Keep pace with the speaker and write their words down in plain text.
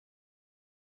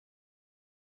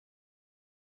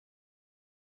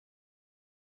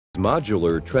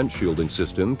Modular trench shielding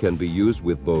system can be used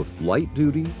with both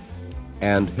light-duty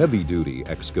and heavy-duty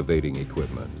excavating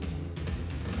equipment.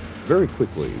 Very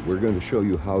quickly, we're going to show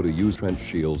you how to use trench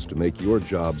shields to make your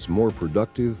jobs more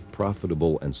productive,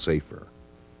 profitable, and safer.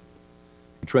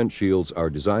 Trench shields are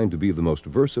designed to be the most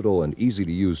versatile and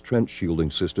easy-to-use trench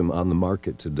shielding system on the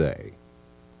market today.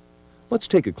 Let's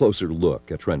take a closer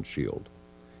look at trench shield.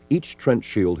 Each trench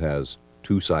shield has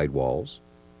two sidewalls,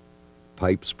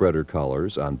 pipe spreader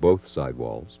collars on both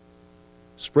sidewalls,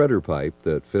 spreader pipe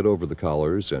that fit over the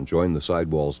collars and join the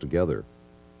sidewalls together,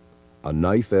 a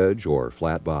knife edge or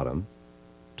flat bottom,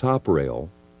 top rail,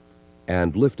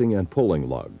 and lifting and pulling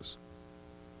lugs.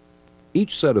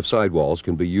 Each set of sidewalls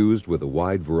can be used with a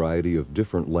wide variety of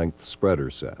different length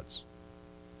spreader sets.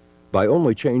 By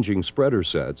only changing spreader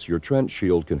sets, your trench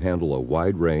shield can handle a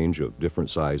wide range of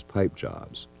different size pipe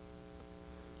jobs.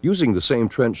 Using the same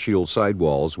trench shield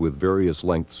sidewalls with various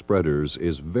length spreaders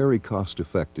is very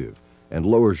cost-effective and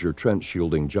lowers your trench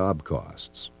shielding job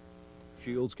costs.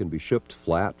 Shields can be shipped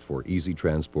flat for easy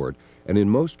transport and in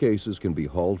most cases can be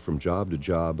hauled from job to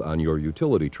job on your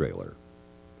utility trailer.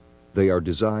 They are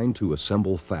designed to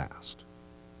assemble fast.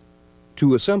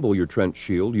 To assemble your trench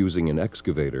shield using an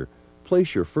excavator,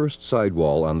 place your first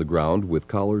sidewall on the ground with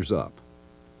collars up.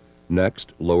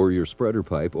 Next, lower your spreader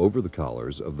pipe over the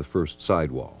collars of the first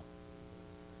sidewall.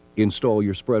 Install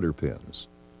your spreader pins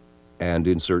and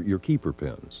insert your keeper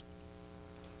pins.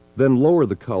 Then lower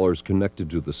the collars connected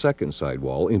to the second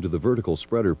sidewall into the vertical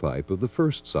spreader pipe of the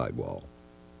first sidewall.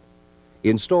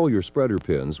 Install your spreader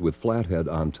pins with flathead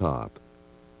on top.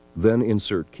 Then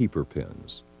insert keeper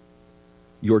pins.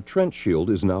 Your trench shield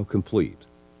is now complete.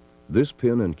 This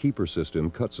pin and keeper system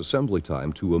cuts assembly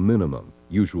time to a minimum,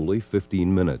 usually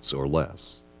 15 minutes or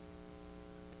less.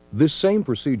 This same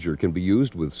procedure can be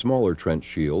used with smaller trench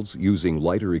shields using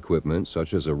lighter equipment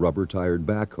such as a rubber-tired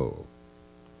backhoe.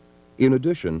 In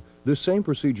addition, this same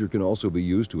procedure can also be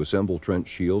used to assemble trench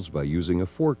shields by using a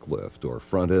forklift or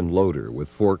front-end loader with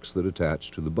forks that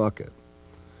attach to the bucket.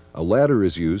 A ladder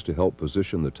is used to help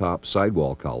position the top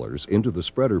sidewall collars into the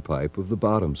spreader pipe of the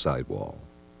bottom sidewall.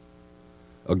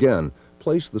 Again,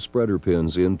 place the spreader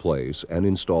pins in place and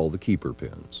install the keeper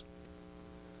pins.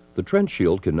 The trench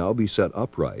shield can now be set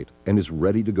upright and is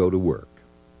ready to go to work.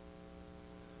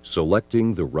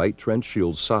 Selecting the right trench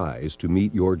shield size to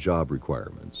meet your job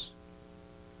requirements.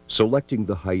 Selecting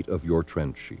the height of your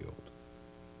trench shield.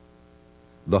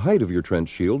 The height of your trench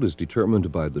shield is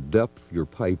determined by the depth your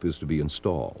pipe is to be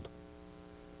installed.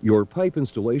 Your pipe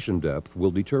installation depth will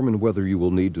determine whether you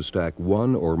will need to stack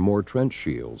one or more trench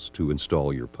shields to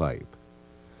install your pipe.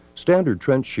 Standard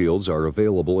trench shields are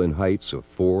available in heights of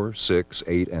 4, 6,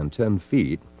 8, and 10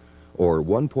 feet, or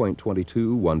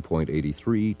 1.22,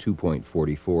 1.83,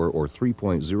 2.44, or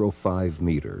 3.05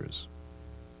 meters.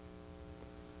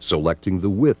 Selecting the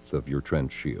width of your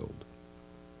trench shield.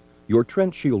 Your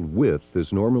trench shield width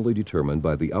is normally determined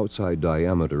by the outside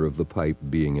diameter of the pipe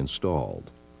being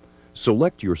installed.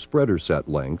 Select your spreader set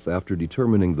length after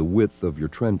determining the width of your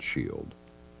trench shield.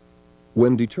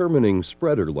 When determining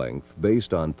spreader length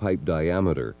based on pipe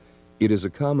diameter, it is a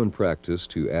common practice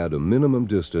to add a minimum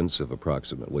distance of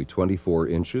approximately 24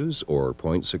 inches or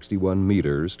 0.61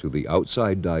 meters to the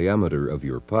outside diameter of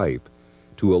your pipe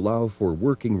to allow for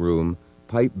working room,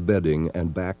 pipe bedding,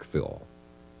 and backfill.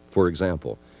 For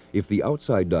example, if the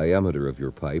outside diameter of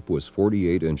your pipe was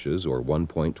 48 inches or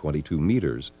 1.22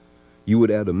 meters, you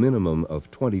would add a minimum of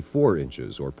 24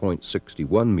 inches or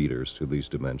 0.61 meters to these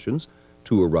dimensions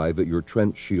to arrive at your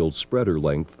trench shield spreader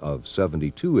length of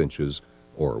 72 inches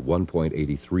or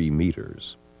 1.83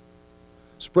 meters.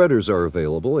 Spreaders are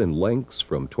available in lengths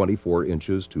from 24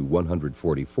 inches to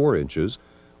 144 inches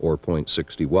or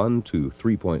 0.61 to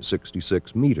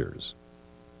 3.66 meters.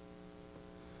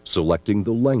 Selecting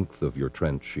the length of your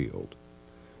trench shield.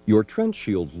 Your trench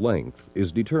shield length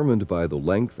is determined by the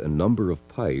length and number of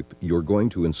pipe you're going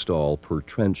to install per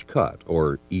trench cut,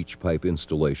 or each pipe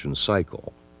installation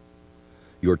cycle.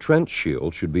 Your trench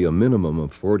shield should be a minimum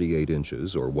of 48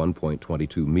 inches, or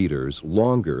 1.22 meters,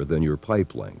 longer than your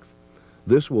pipe length.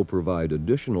 This will provide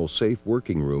additional safe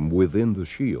working room within the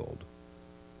shield.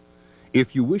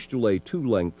 If you wish to lay two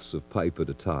lengths of pipe at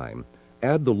a time,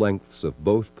 add the lengths of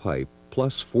both pipe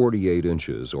plus 48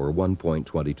 inches, or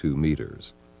 1.22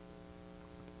 meters.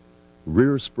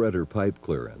 Rear spreader pipe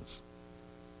clearance.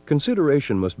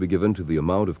 Consideration must be given to the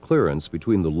amount of clearance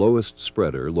between the lowest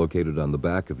spreader located on the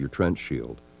back of your trench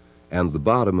shield and the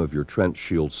bottom of your trench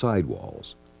shield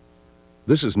sidewalls.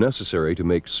 This is necessary to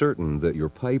make certain that your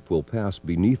pipe will pass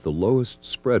beneath the lowest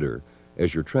spreader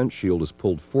as your trench shield is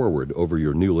pulled forward over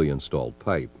your newly installed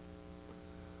pipe.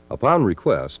 Upon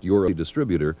request, your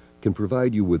distributor can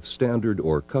provide you with standard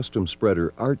or custom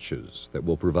spreader arches that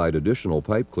will provide additional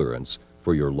pipe clearance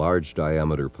for your large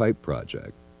diameter pipe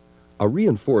project. A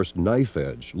reinforced knife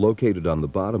edge located on the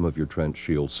bottom of your trench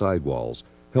shield sidewalls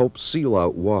helps seal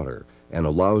out water and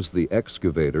allows the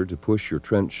excavator to push your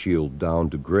trench shield down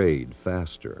to grade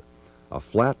faster. A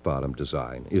flat bottom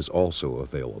design is also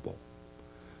available.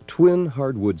 Twin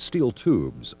hardwood steel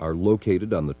tubes are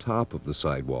located on the top of the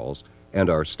sidewalls and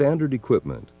are standard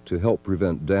equipment to help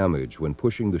prevent damage when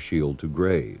pushing the shield to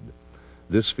grade.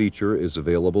 This feature is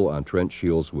available on trench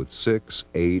shields with 6,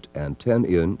 8, and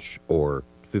 10-inch or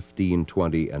 15,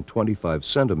 20, and 25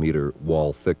 centimeter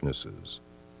wall thicknesses.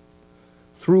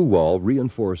 Through-wall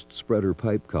reinforced spreader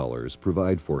pipe collars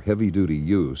provide for heavy-duty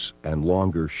use and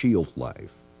longer shield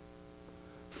life.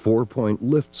 4-point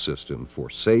lift system for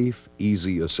safe,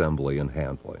 easy assembly and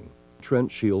handling.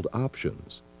 Trench shield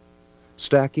options.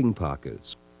 Stacking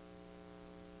pockets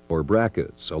or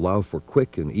brackets allow for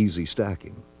quick and easy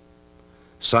stacking.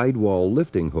 Sidewall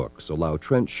lifting hooks allow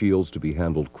trench shields to be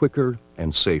handled quicker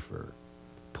and safer.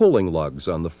 Pulling lugs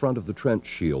on the front of the trench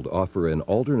shield offer an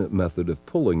alternate method of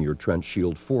pulling your trench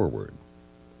shield forward.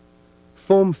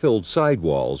 Foam-filled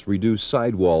sidewalls reduce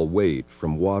sidewall weight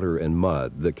from water and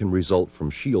mud that can result from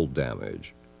shield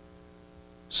damage.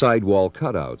 Sidewall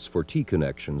cutouts for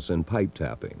T-connections and pipe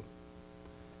tapping.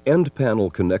 End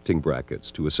panel connecting brackets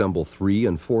to assemble 3-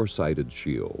 and 4-sided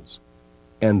shields.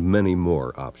 And many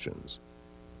more options.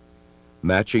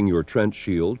 Matching your trench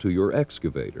shield to your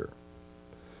excavator.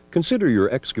 Consider your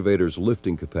excavator's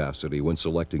lifting capacity when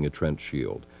selecting a trench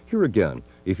shield. Here again,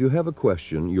 if you have a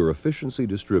question, your efficiency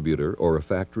distributor or a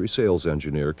factory sales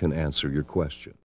engineer can answer your question.